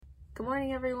Good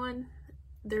morning, everyone.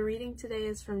 The reading today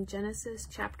is from Genesis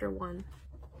chapter 1.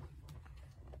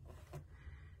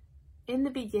 In the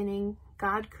beginning,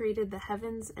 God created the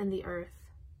heavens and the earth.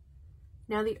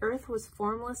 Now the earth was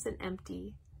formless and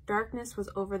empty. Darkness was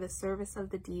over the surface of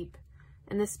the deep,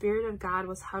 and the Spirit of God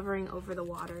was hovering over the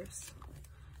waters.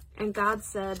 And God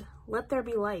said, "Let there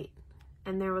be light,"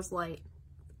 and there was light.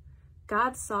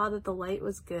 God saw that the light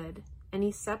was good, and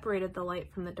he separated the light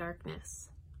from the darkness.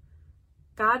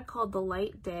 God called the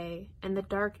light day, and the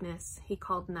darkness he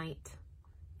called night.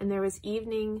 And there was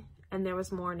evening, and there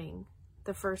was morning,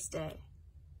 the first day.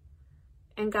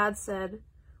 And God said,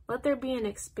 "Let there be an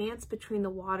expanse between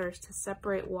the waters to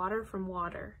separate water from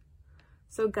water."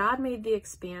 So God made the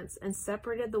expanse and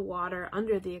separated the water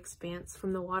under the expanse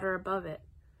from the water above it.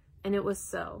 And it was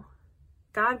so.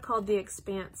 God called the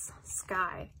expanse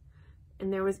sky.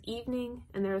 And there was evening,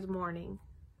 and there was morning,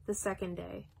 the second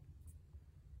day.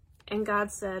 And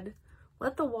God said,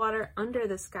 "Let the water under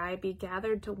the sky be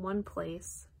gathered to one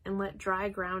place, and let dry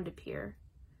ground appear."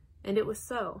 And it was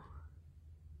so.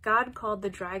 God called the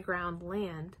dry ground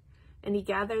land, and the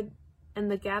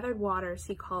gathered waters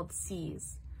he called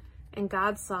seas. And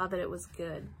God saw that it was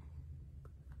good.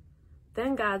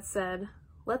 Then God said,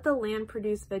 "Let the land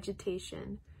produce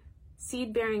vegetation,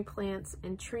 seed-bearing plants,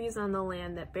 and trees on the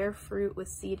land that bear fruit with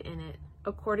seed in it,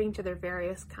 according to their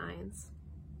various kinds."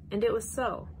 And it was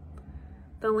so.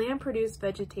 The land produced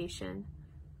vegetation,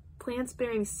 plants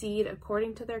bearing seed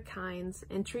according to their kinds,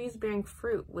 and trees bearing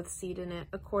fruit with seed in it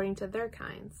according to their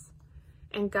kinds.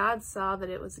 And God saw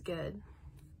that it was good.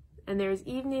 And there was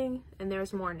evening, and there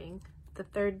was morning, the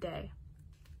third day.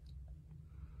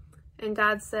 And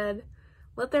God said,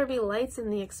 "Let there be lights in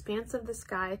the expanse of the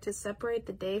sky to separate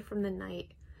the day from the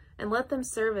night, and let them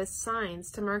serve as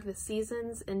signs to mark the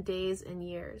seasons and days and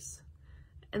years.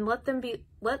 And let them be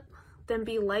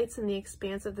lights in the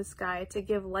expanse of the sky to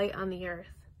give light on the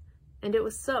earth." And it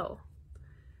was so.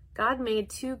 God made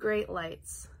two great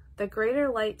lights, the greater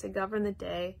light to govern the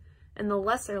day, and the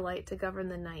lesser light to govern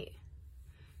the night.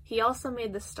 He also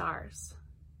made the stars.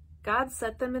 God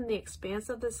set them in the expanse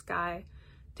of the sky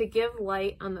to give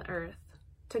light on the earth,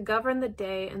 to govern the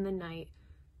day and the night,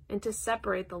 and to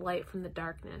separate the light from the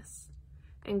darkness.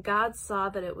 And God saw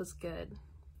that it was good.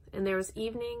 And there was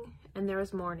evening, and there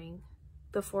was morning,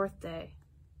 the fourth day.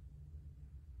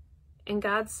 And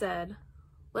God said,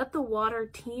 "Let the water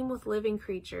teem with living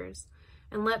creatures,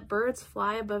 and let birds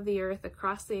fly above the earth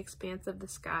across the expanse of the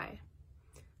sky."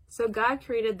 So God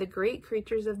created the great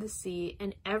creatures of the sea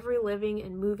and every living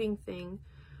and moving thing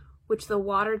which the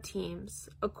water teems,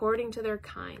 according to their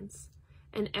kinds,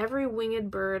 and every winged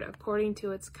bird according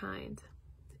to its kind.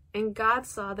 And God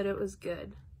saw that it was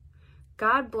good.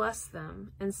 God blessed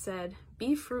them and said,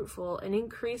 "Be fruitful and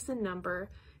increase in number,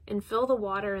 and fill the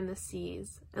water in the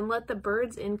seas, and let the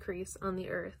birds increase on the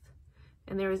earth."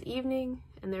 And there was evening,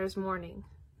 and there was morning,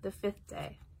 the fifth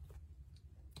day.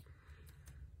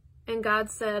 And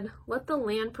God said, "Let the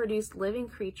land produce living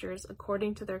creatures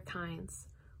according to their kinds,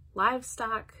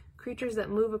 livestock, creatures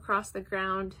that move across the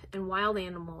ground, and wild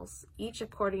animals, each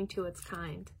according to its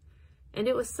kind." And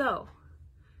it was so.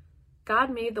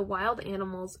 God made the wild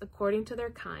animals according to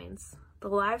their kinds, the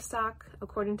livestock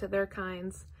according to their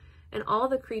kinds, and all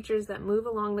the creatures that move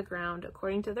along the ground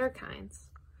according to their kinds.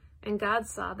 And God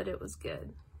saw that it was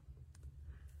good.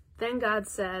 Then God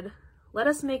said, "Let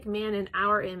us make man in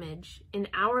our image, in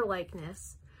our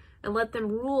likeness, and let them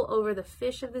rule over the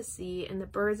fish of the sea and the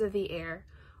birds of the air,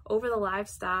 over the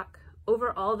livestock,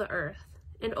 over all the earth,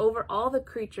 and over all the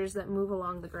creatures that move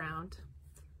along the ground."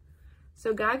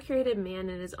 So God created man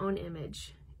in his own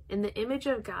image. In the image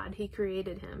of God he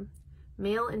created him.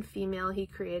 Male and female he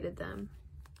created them.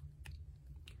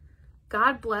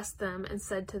 God blessed them and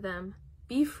said to them,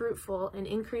 "Be fruitful and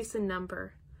increase in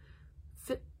number.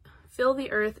 Fill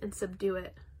the earth and subdue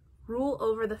it. Rule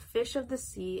over the fish of the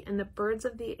sea and the birds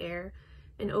of the air,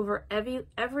 and over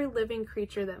every living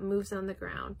creature that moves on the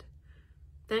ground."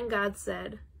 Then God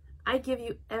said, "I give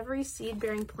you every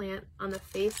seed-bearing plant on the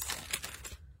face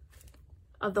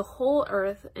of the whole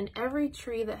earth, and every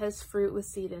tree that has fruit with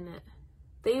seed in it.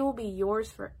 They will be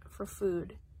yours for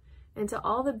food. And to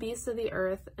all the beasts of the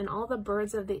earth, and all the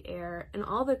birds of the air, and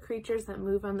all the creatures that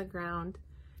move on the ground,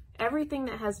 everything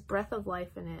that has breath of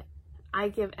life in it, I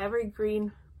give every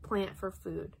green plant for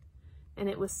food." And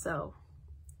it was so.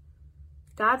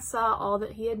 God saw all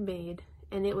that he had made,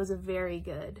 and it was very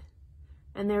good.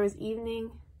 And there was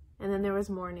evening, and then there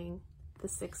was morning, the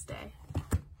sixth day.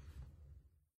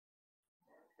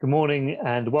 Good morning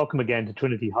and welcome again to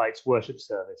Trinity Heights worship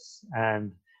service,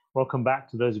 and welcome back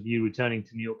to those of you returning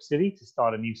to New York City to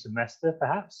start a new semester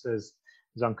perhaps, as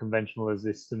as unconventional as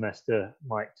this semester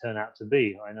might turn out to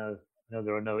be. I know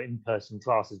there are no in-person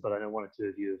classes, but I know one or two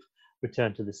of you have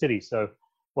returned to the city. So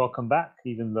welcome back,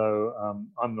 even though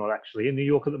I'm not actually in New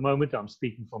York at the moment. I'm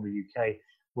speaking from the UK,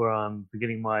 where I'm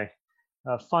beginning my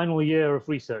final year of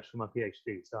research for my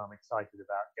PhD. So I'm excited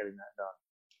about getting that done.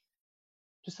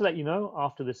 Just to let you know,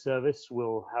 after the service,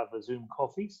 we'll have a Zoom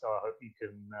coffee. So I hope you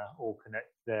can all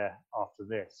connect there after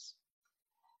this.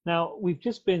 Now, we've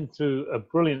just been through a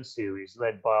brilliant series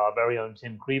led by our very own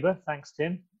Tim Creever. Thanks,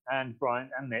 Tim, and Brian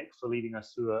and Nick for leading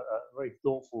us through a very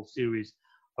thoughtful series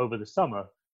over the summer,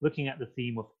 looking at the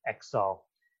theme of exile.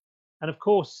 And of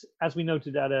course, as we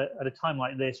noted at a time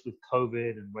like this, with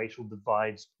COVID and racial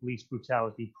divides, police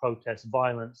brutality, protests,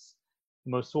 violence,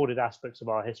 the most sordid aspects of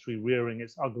our history rearing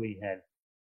its ugly head.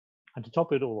 And to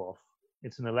top it all off,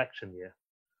 it's an election year.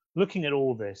 Looking at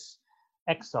all this,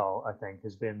 exile, I think,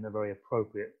 has been a very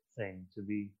appropriate thing to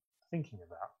be thinking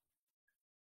about.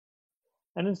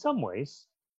 And in some ways,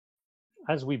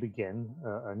 as we begin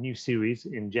a new series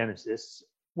in Genesis,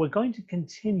 we're going to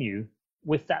continue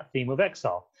with that theme of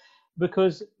exile,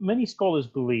 because many scholars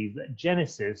believe that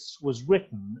Genesis was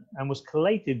written and was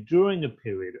collated during a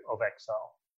period of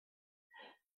exile.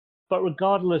 But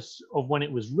regardless of when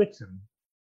it was written,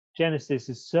 Genesis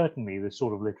is certainly the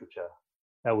sort of literature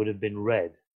that would have been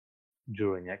read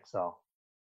during exile.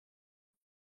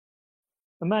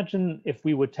 Imagine if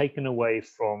we were taken away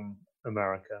from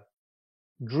America,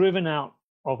 driven out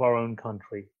of our own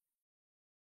country.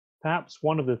 Perhaps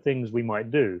one of the things we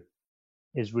might do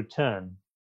is return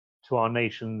to our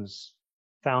nation's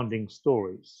founding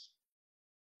stories.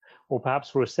 Or perhaps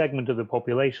for a segment of the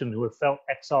population who have felt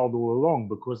exiled all along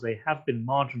because they have been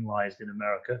marginalized in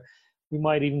America, we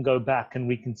might even go back and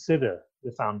reconsider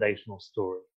the foundational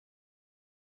story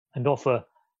and offer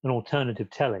an alternative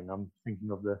telling. I'm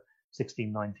thinking of the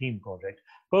 1619 Project.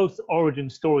 Both origin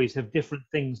stories have different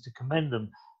things to commend them,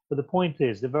 but the point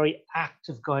is the very act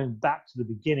of going back to the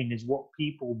beginning is what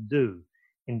people do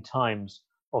in times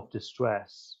of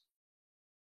distress.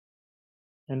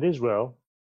 And Israel's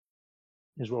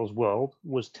world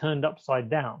was turned upside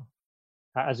down.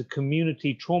 As a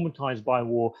community traumatized by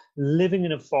war, living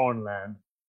in a foreign land,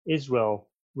 Israel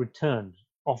returned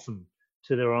often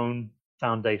to their own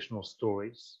foundational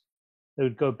stories. They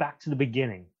would go back to the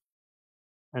beginning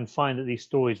and find that these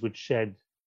stories would shed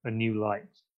a new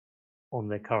light on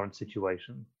their current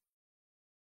situation.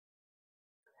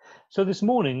 So this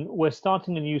morning, we're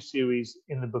starting a new series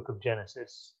in the book of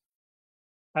Genesis.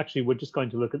 Actually, we're just going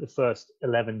to look at the first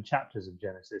 11 chapters of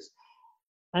Genesis.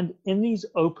 And in these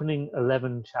opening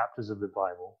 11 chapters of the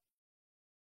Bible,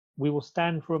 we will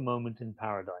stand for a moment in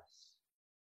paradise.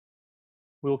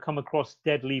 We will come across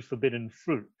deadly forbidden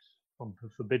fruit from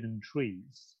forbidden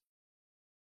trees.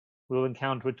 We will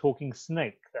encounter a talking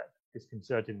snake that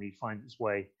disconcertingly finds its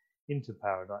way into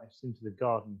paradise, into the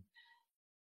garden.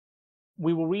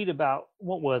 We will read about,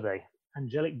 what were they?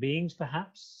 Angelic beings,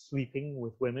 perhaps, sleeping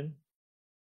with women.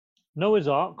 Noah's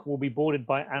Ark will be boarded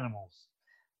by animals.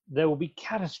 There will be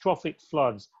catastrophic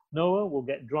floods. Noah will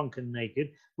get drunk and naked.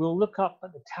 We'll look up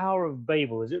at the Tower of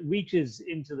Babel as it reaches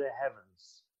into the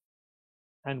heavens.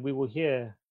 And we will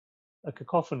hear a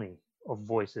cacophony of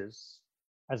voices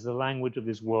as the language of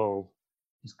this world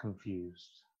is confused.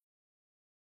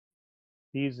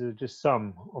 These are just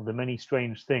some of the many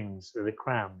strange things that are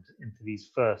crammed into these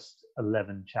first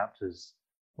 11 chapters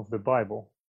of the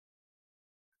Bible.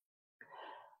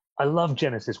 I love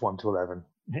Genesis 1 to 11.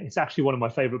 It's actually one of my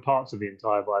favorite parts of the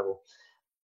entire Bible.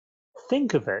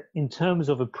 Think of it in terms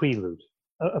of a prelude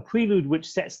which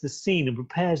sets the scene and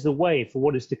prepares the way for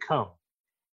what is to come.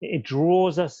 It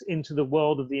draws us into the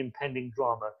world of the impending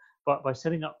drama, but by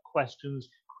setting up questions,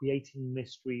 creating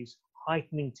mysteries,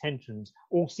 heightening tensions,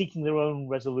 all seeking their own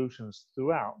resolutions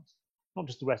throughout, not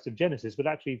just the rest of Genesis, but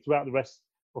actually throughout the rest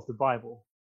of the Bible.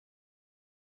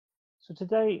 So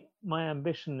today, my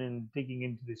ambition in digging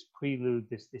into this prelude,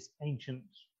 this ancient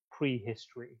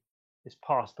prehistory, this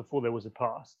past before there was a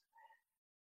past,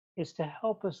 is to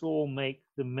help us all make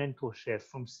the mental shift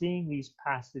from seeing these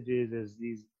passages as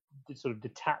these sort of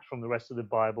detached from the rest of the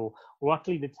Bible, or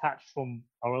utterly detached from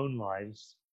our own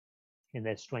lives in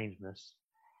their strangeness,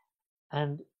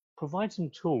 and provide some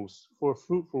tools for a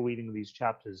fruitful reading of these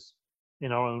chapters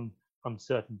in our own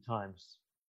uncertain times,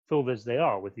 filled as they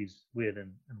are with these weird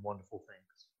and wonderful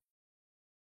things.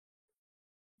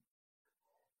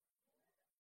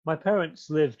 My parents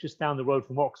live just down the road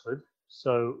from Oxford,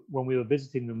 so when we were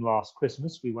visiting them last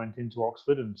Christmas, we went into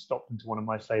Oxford and stopped into one of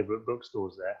my favorite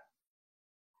bookstores there.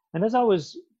 And as I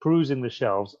was perusing the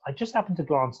shelves, I just happened to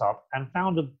glance up and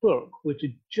found a book which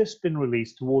had just been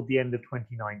released toward the end of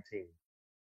 2019.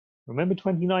 Remember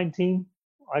 2019?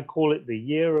 I call it the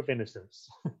year of innocence.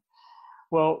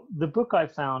 Well, the book I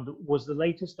found was the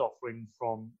latest offering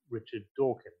from Richard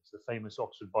Dawkins, the famous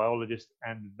Oxford biologist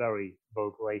and very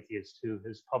vocal atheist who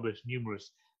has published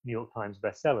numerous New York Times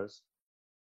bestsellers.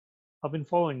 I've been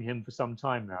following him for some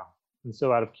time now, and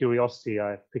so out of curiosity,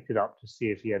 I picked it up to see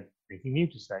if he had anything new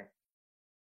to say.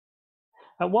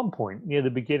 At one point, near the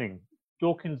beginning,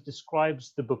 Dawkins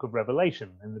describes the book of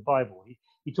Revelation in the Bible.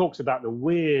 He talks about the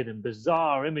weird and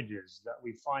bizarre images that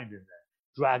we find in there.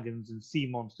 Dragons and sea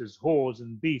monsters, whores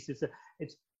and beasts.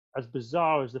 It's as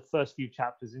bizarre as the first few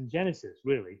chapters in Genesis,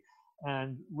 really,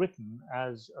 and written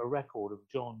as a record of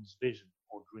John's vision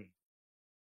or dream.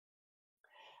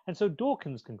 And so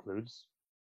Dawkins concludes,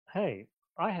 hey,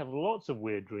 I have lots of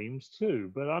weird dreams too,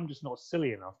 but I'm just not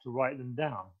silly enough to write them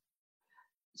down.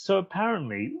 So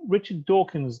apparently, Richard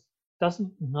Dawkins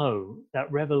doesn't know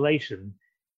that Revelation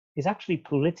is actually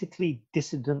politically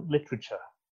dissident literature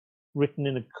written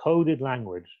in a coded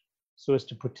language so as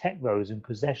to protect those in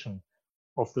possession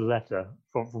of the letter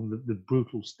from the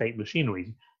brutal state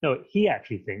machinery. No, he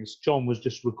actually thinks John was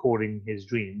just recording his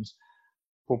dreams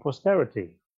for posterity.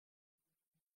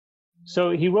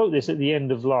 So he wrote this at the end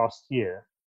of last year,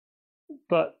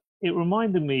 but it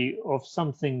reminded me of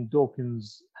something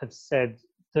Dawkins had said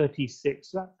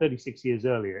 36 years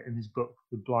earlier in his book,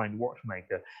 The Blind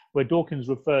Watchmaker, where Dawkins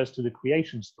refers to the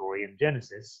creation story in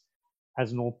Genesis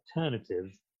as an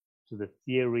alternative to the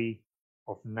theory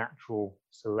of natural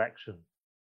selection.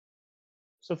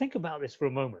 So think about this for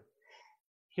a moment.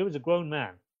 Here is a grown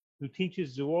man who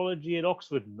teaches zoology at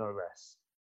Oxford, no less,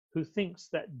 who thinks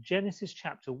that Genesis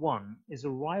chapter 1 is a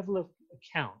rival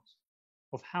account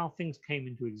of how things came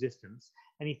into existence,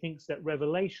 and he thinks that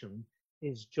Revelation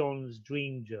is John's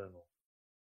dream journal.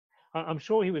 I'm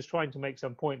sure he was trying to make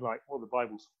some point like, well, the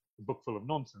Bible's a book full of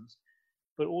nonsense,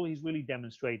 but all he's really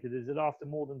demonstrated is that after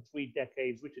more than 3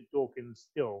 decades, Richard Dawkins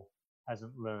still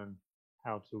hasn't learned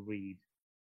how to read.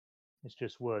 It's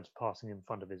just words passing in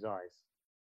front of his eyes.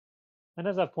 And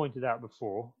as I've pointed out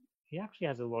before, he actually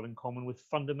has a lot in common with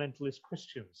fundamentalist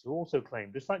Christians who also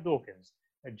claim, just like Dawkins,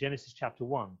 that Genesis chapter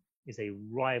 1 is a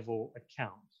rival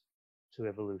account to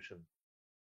evolution.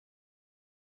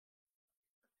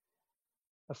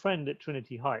 A friend at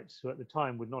Trinity Heights, who at the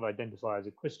time would not identify as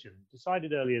a Christian,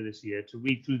 decided earlier this year to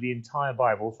read through the entire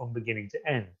Bible from beginning to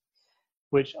end,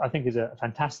 which I think is a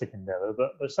fantastic endeavor,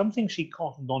 but something she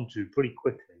cottoned onto pretty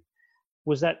quickly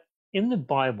was that in the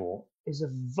Bible is a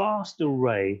vast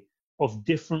array of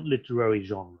different literary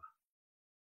genres.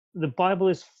 The Bible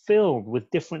is filled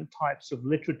with different types of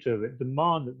literature that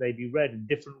demand that they be read in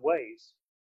different ways.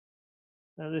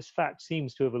 Now, this fact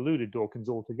seems to have eluded Dawkins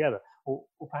altogether, or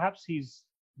perhaps he's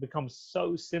become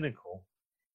so cynical,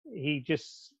 he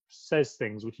just says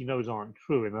things which he knows aren't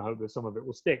true in the hope that some of it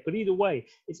will stick. But either way,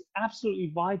 it's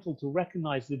absolutely vital to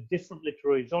recognize the different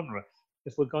literary genre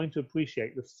if we're going to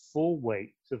appreciate the full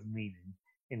weight of meaning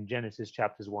in Genesis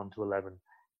chapters 1 to 11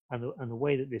 and the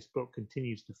way that this book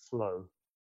continues to flow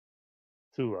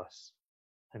through us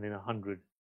and in 100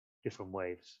 different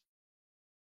ways.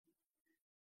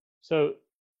 So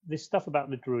this stuff about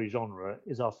literary genre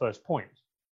is our first point,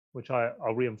 which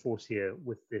I'll reinforce here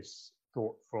with this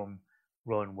thought from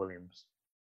Rowan Williams.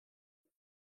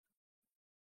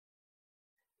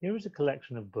 Here is a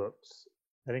collection of books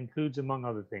that includes, among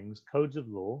other things, codes of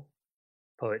law,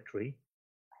 poetry,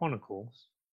 chronicles,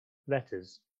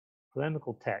 letters,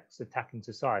 polemical texts attacking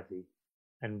society,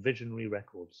 and visionary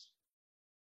records.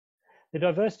 The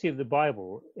diversity of the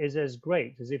Bible is as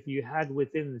great as if you had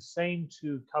within the same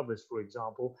 2 covers, for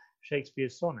example,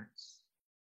 Shakespeare's sonnets,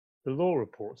 the law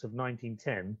reports of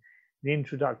 1910, the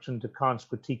introduction to Kant's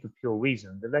Critique of Pure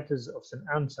Reason, the letters of St.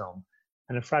 Anselm,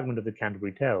 and a fragment of the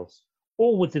Canterbury Tales,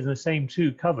 all within the same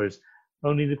 2 covers,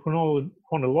 only the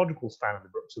chronological span of the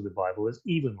books of the Bible is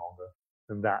even longer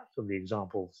than that of the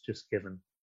examples just given.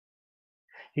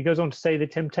 He goes on to say the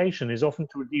temptation is often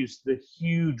to reduce the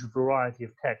huge variety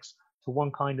of texts to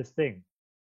one kind of thing.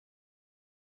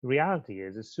 The reality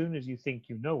is, as soon as you think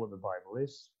you know what the Bible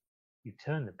is, you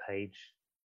turn the page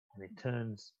and it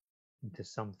turns into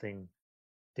something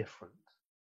different.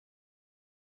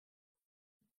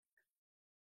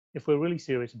 If we're really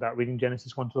serious about reading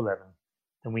Genesis 1 to 11,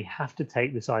 then we have to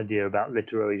take this idea about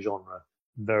literary genre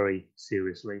very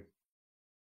seriously.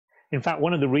 In fact,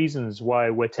 one of the reasons why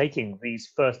we're taking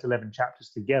these first 11 chapters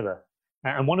together,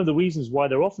 and one of the reasons why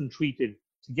they're often treated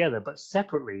together but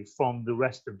separately from the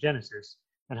rest of Genesis,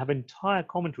 and have entire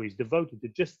commentaries devoted to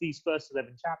just these first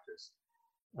 11 chapters,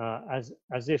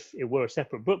 as if it were a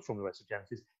separate book from the rest of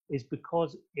Genesis, is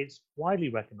because it's widely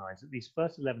recognized that these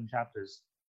first 11 chapters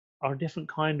are a different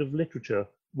kind of literature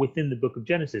within the book of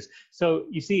Genesis. So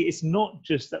you see, it's not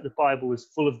just that the Bible is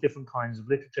full of different kinds of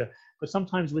literature, but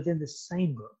sometimes within the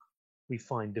same book, we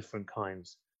find different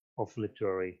kinds of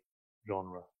literary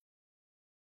genre.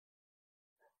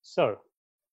 So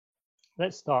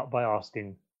let's start by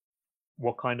asking,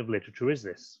 what kind of literature is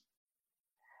this?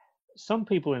 Some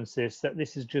people insist that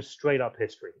this is just straight up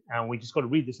history and we just got to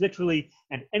read this literally,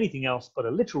 and anything else but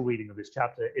a literal reading of this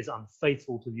chapter is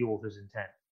unfaithful to the author's intent.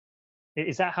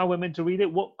 Is that how we're meant to read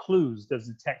it? What clues does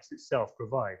the text itself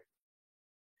provide?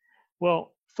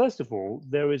 Well, first of all,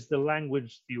 there is the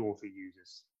language the author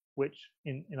uses, which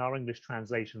in our English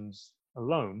translations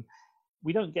alone,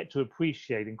 we don't get to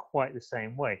appreciate in quite the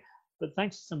same way. But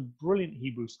thanks to some brilliant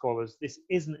Hebrew scholars, this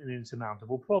isn't an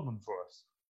insurmountable problem for us.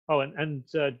 Oh, and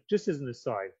just as an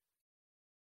aside,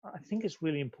 I think it's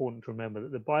really important to remember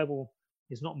that the Bible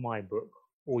is not my book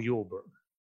or your book,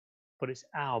 but it's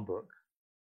our book.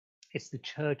 It's the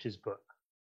church's book.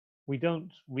 We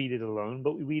don't read it alone,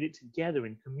 but we read it together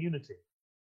in community.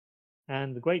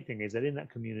 And the great thing is that in that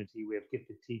community, we have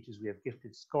gifted teachers, we have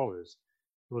gifted scholars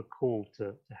who are called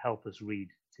to help us read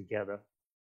together.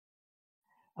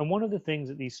 And one of the things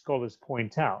that these scholars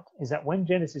point out is that when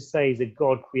Genesis says that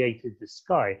God created the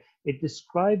sky, it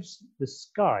describes the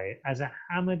sky as a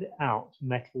hammered out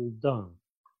metal dome.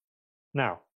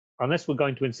 Now, unless we're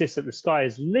going to insist that the sky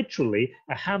is literally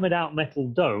a hammered out metal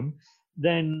dome,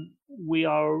 then we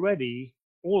are already,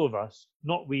 all of us,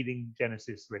 not reading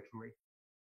Genesis literally.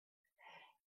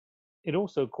 It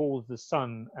also calls the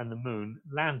sun and the moon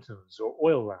lanterns or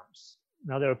oil lamps.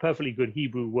 Now, there are perfectly good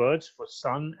Hebrew words for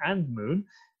sun and moon,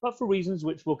 but for reasons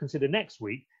which we'll consider next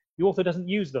week, the author doesn't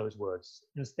use those words.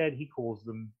 Instead, he calls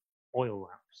them oil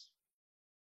lamps.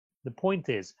 The point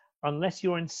is, unless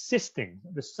you're insisting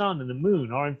that the sun and the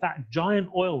moon are in fact giant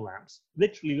oil lamps,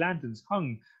 literally lanterns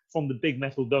hung from the big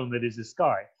metal dome that is the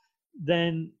sky,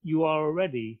 then you are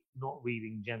already not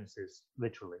reading Genesis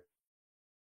literally.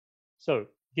 So,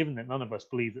 given that none of us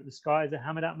believe that the sky is a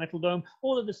hammered out metal dome,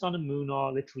 or that the sun and moon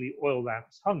are literally oil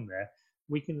lamps hung there,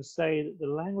 we can say that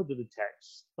the language of the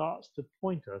text starts to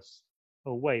point us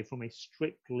away from a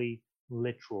strictly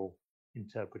literal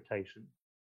interpretation.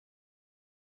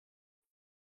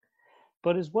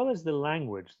 But as well as the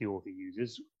language the author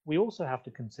uses, we also have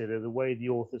to consider the way the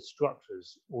author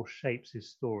structures or shapes his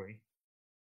story.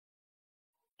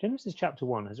 Genesis chapter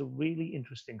 1 has a really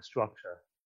interesting structure,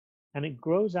 and it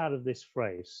grows out of this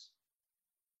phrase: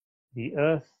 the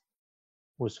earth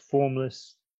was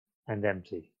formless and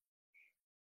empty.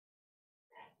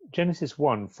 Genesis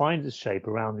 1 finds its shape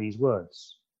around these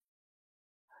words.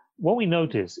 What we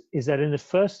notice is that in the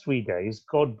first 3 days,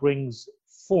 God brings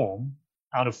form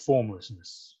out of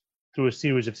formlessness through a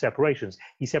series of separations.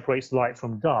 He separates light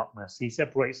from darkness, he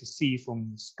separates the sea from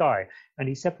the sky, and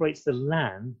he separates the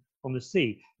land from the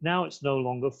sea. Now it's no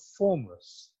longer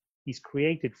formless. He's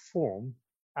created form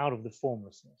out of the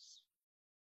formlessness.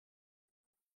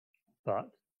 But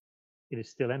it is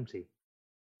still empty.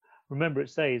 Remember, it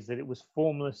says that it was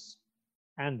formless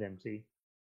and empty.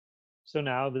 So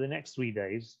now, over the next 3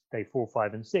 days, day 4,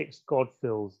 5, and 6, God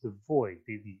fills the void,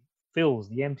 fills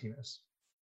the emptiness.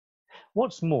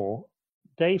 What's more,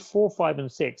 day 4, 5,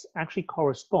 and 6 actually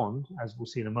correspond, as we'll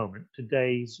see in a moment, to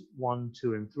days 1,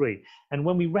 2, and 3. And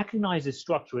when we recognize this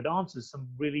structure, it answers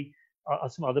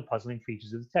some other puzzling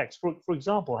features of the text. For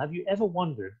example, have you ever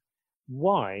wondered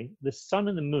why the sun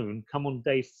and the moon come on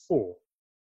day 4?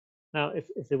 Now,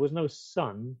 if there was no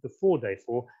sun before day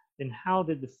 4, then how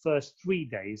did the first 3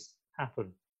 days happen?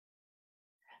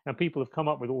 Now, people have come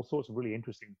up with all sorts of really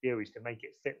interesting theories to make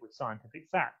it fit with scientific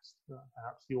facts.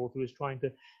 Perhaps the author is trying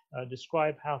to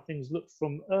describe how things looked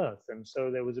from Earth, and so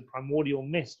there was a primordial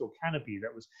mist or canopy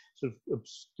that was sort of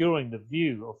obscuring the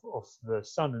view of the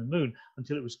sun and moon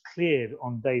until it was cleared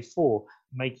on day 4,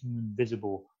 making them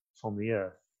visible from the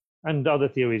Earth. And other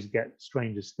theories get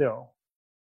stranger still.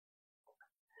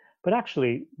 But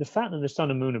actually, the fact that the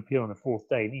sun and moon appear on the 4th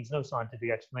day needs no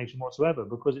scientific explanation whatsoever,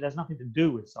 because it has nothing to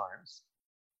do with science.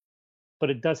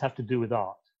 But it does have to do with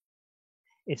art.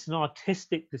 It's an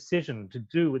artistic decision to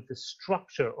do with the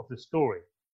structure of the story.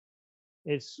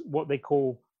 It's what they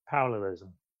call parallelism.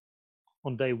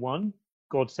 On day 1,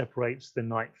 God separates the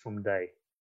night from day.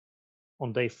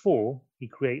 On day 4, he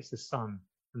creates the sun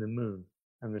and the moon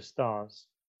and the stars.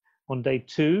 On day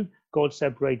 2, God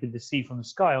separated the sea from the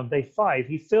sky. On day 5,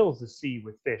 he fills the sea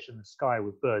with fish and the sky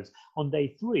with birds. On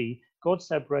day 3, God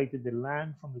separated the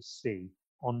land from the sea.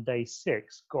 On day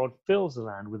 6, God fills the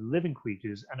land with living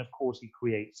creatures, and of course he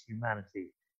creates humanity,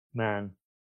 man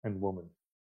and woman.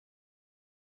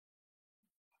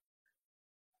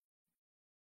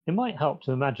 It might help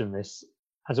to imagine this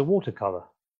as a watercolor.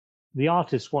 The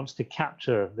artist wants to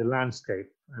capture the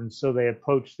landscape, and so they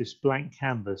approach this blank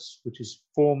canvas, which is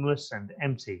formless and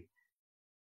empty.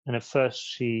 And at first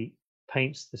she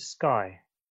paints the sky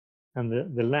and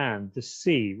the land, the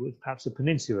sea, with perhaps a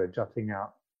peninsula jutting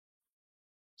out.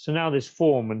 So now there's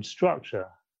form and structure,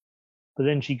 but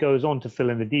then she goes on to fill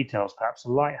in the details, perhaps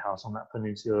a lighthouse on that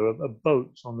peninsula, a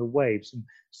boat on the waves, some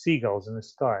seagulls in the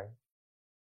sky.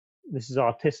 This is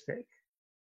artistic.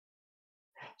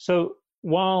 So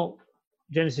while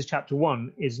Genesis chapter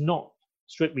 1 is not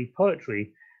strictly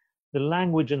poetry, the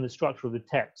language and the structure of the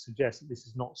text suggests that this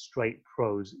is not straight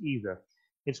prose either.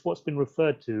 It's what's been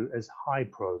referred to as high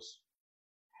prose.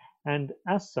 And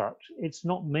as such, it's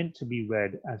not meant to be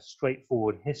read as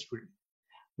straightforward history.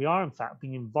 We are, in fact,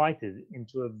 being invited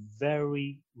into a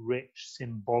very rich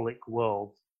symbolic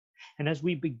world. And as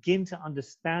we begin to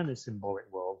understand the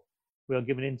symbolic world, we are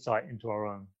given insight into our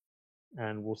own.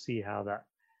 And we'll see how that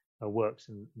works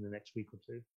in the next week or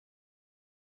two.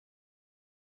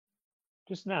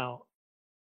 Just now,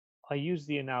 I used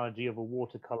the analogy of a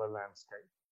watercolor landscape.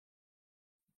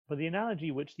 But the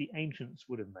analogy which the ancients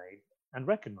would have made and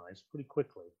recognized pretty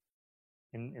quickly,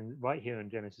 right here in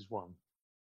Genesis 1,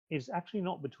 is actually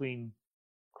not between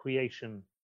creation,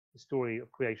 the story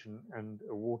of creation, and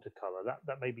a watercolor.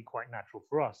 That may be quite natural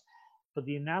for us. But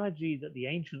the analogy that the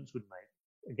ancients would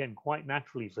make, again, quite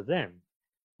naturally for them,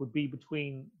 would be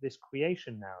between this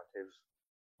creation narrative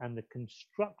and the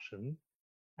construction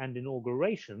and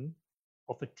inauguration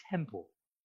of a temple.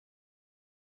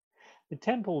 The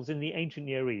temples in the ancient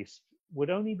Near East would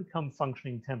only become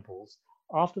functioning temples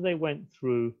after they went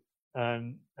through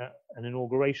an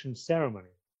inauguration ceremony.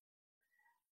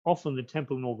 Often the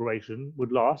temple inauguration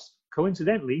would last,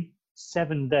 coincidentally,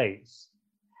 7 days.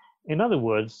 In other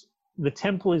words, the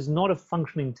temple is not a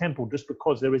functioning temple just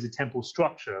because there is a temple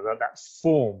structure, that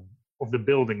form of the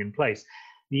building in place.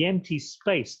 The empty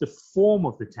space, the form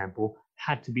of the temple,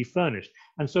 had to be furnished.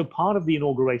 And so part of the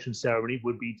inauguration ceremony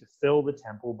would be to fill the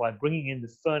temple by bringing in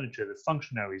the furniture, the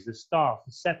functionaries, the staff,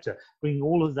 the scepter, bringing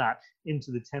all of that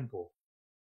into the temple.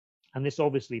 And this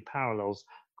obviously parallels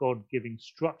God giving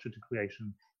structure to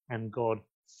creation and God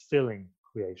filling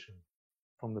creation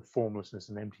from the formlessness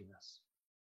and emptiness.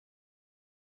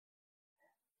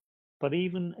 But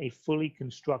even a fully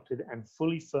constructed and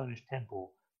fully furnished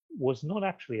temple was not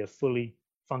actually a fully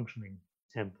functioning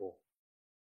temple.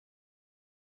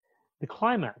 The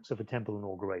climax of a temple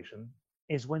inauguration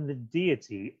is when the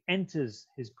deity enters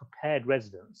his prepared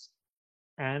residence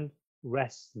and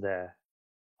rests there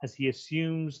as he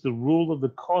assumes the rule of the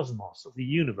cosmos, of the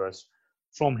universe,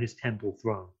 from his temple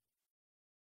throne.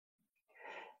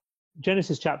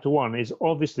 Genesis chapter 1 is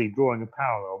obviously drawing a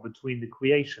parallel between the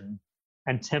creation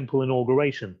and temple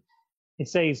inauguration. It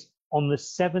says, on the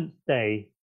 7th day,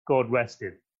 God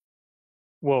rested.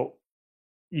 Well,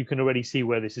 you can already see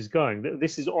where this is going.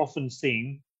 This is often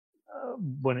seen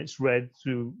when it's read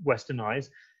through Western eyes,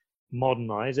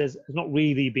 modern eyes, as not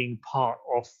really being part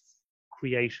of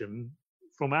creation.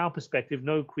 From our perspective,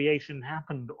 no creation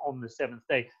happened on the 7th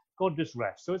day. God just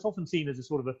rests. So it's often seen as a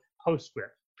sort of a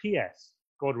postscript. P.S.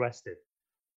 God rested.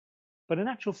 But in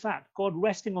actual fact, God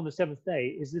resting on the 7th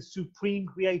day is the supreme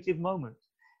creative moment.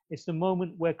 It's the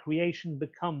moment where creation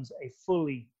becomes a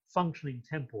fully functioning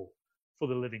temple for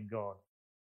the living God.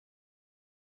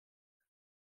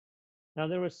 Now,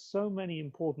 there are so many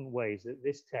important ways that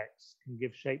this text can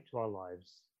give shape to our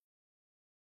lives,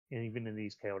 even in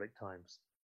these chaotic times.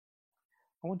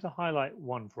 I want to highlight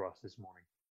one for us this morning.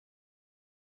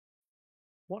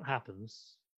 What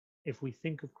happens if we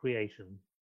think of creation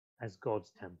as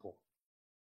God's temple?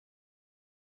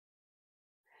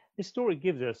 This story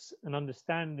gives us an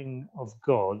understanding of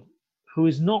God who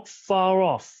is not far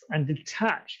off and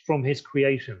detached from his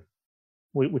creation,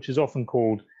 which is often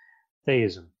called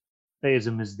theism.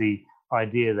 Theism is the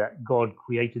idea that God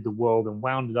created the world and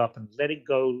wound it up and let it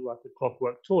go like a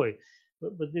clockwork toy.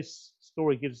 But this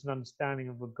story gives us an understanding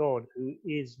of a God who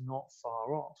is not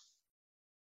far off.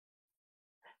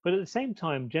 But at the same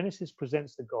time, Genesis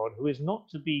presents the God who is not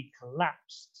to be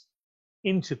collapsed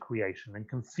into creation and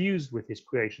confused with his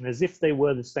creation as if they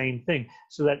were the same thing,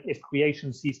 so that if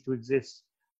creation ceased to exist,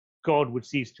 God would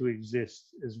cease to exist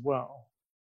as well,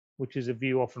 which is a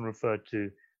view often referred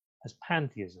to as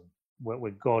pantheism,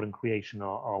 where God and creation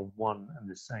are one and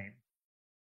the same.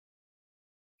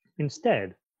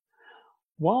 Instead,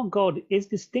 while God is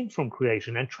distinct from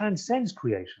creation and transcends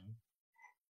creation,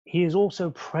 he is also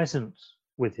present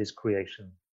with his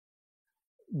creation,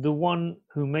 the one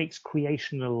who makes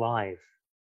creation alive.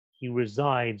 He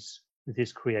resides with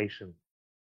his creation.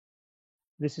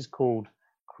 This is called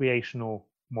creational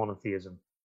monotheism.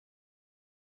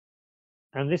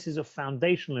 And this is of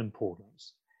foundational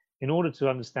importance in order to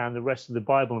understand the rest of the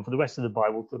Bible and for the rest of the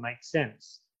Bible to make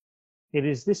sense. It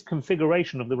is this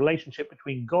configuration of the relationship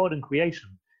between God and creation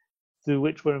through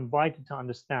which we're invited to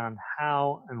understand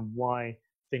how and why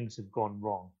things have gone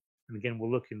wrong. And again,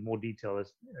 we'll look in more detail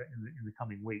in the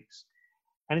coming weeks.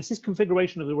 And it's this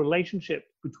configuration of the relationship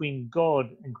between God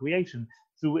and creation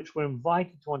through which we're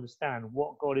invited to understand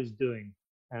what God is doing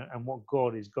and what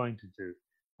God is going to do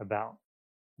about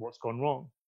what's gone wrong.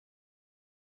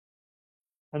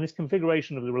 And this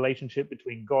configuration of the relationship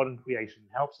between God and creation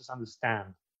helps us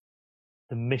understand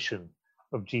the mission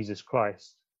of Jesus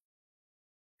Christ.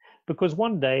 Because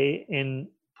one day in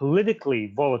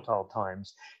politically volatile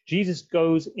times, Jesus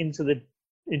goes into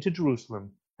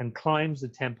Jerusalem and climbs the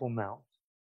Temple Mount.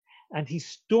 And he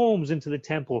storms into the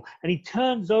temple and he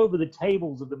turns over the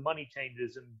tables of the money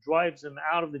changers and drives them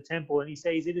out of the temple. And he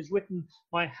says, "It is written,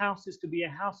 my house is to be a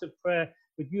house of prayer,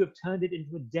 but you have turned it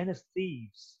into a den of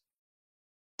thieves."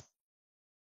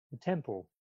 The temple,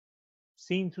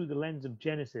 seen through the lens of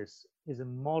Genesis, is a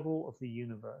model of the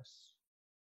universe.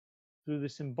 Through the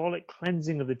symbolic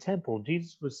cleansing of the temple,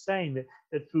 Jesus was saying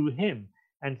that through him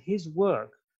and his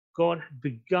work, God had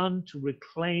begun to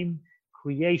reclaim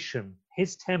creation,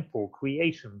 his temple,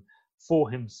 creation, for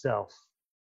himself.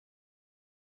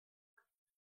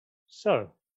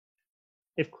 So,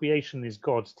 if creation is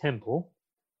God's temple,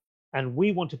 and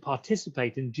we want to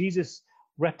participate in Jesus'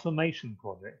 reclamation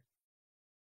project,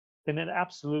 then it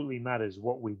absolutely matters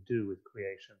what we do with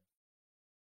creation.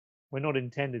 We're not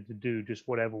intended to do just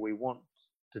whatever we want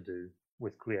to do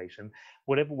with creation.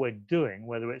 Whatever we're doing,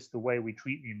 whether it's the way we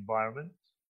treat the environment,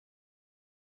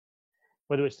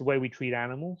 whether it's the way we treat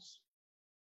animals,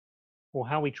 or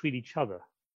how we treat each other,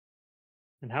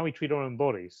 and how we treat our own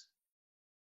bodies,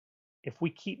 if we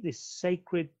keep this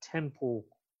sacred temple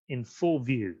in full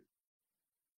view,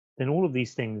 then all of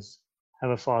these things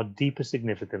have a far deeper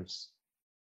significance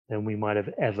than we might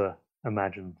have ever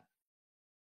imagined.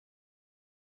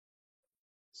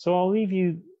 So I'll leave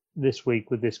you this week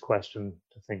with this question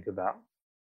to think about.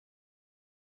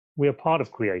 We are part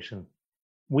of creation.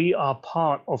 We are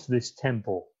part of this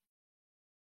temple.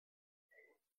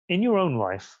 In your own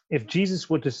life, if Jesus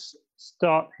were to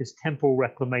start his temple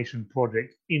reclamation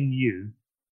project in you,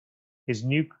 his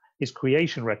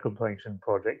creation reclamation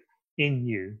project in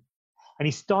you, and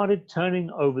he started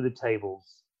turning over the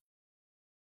tables,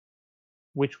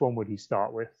 which one would he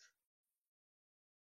start with?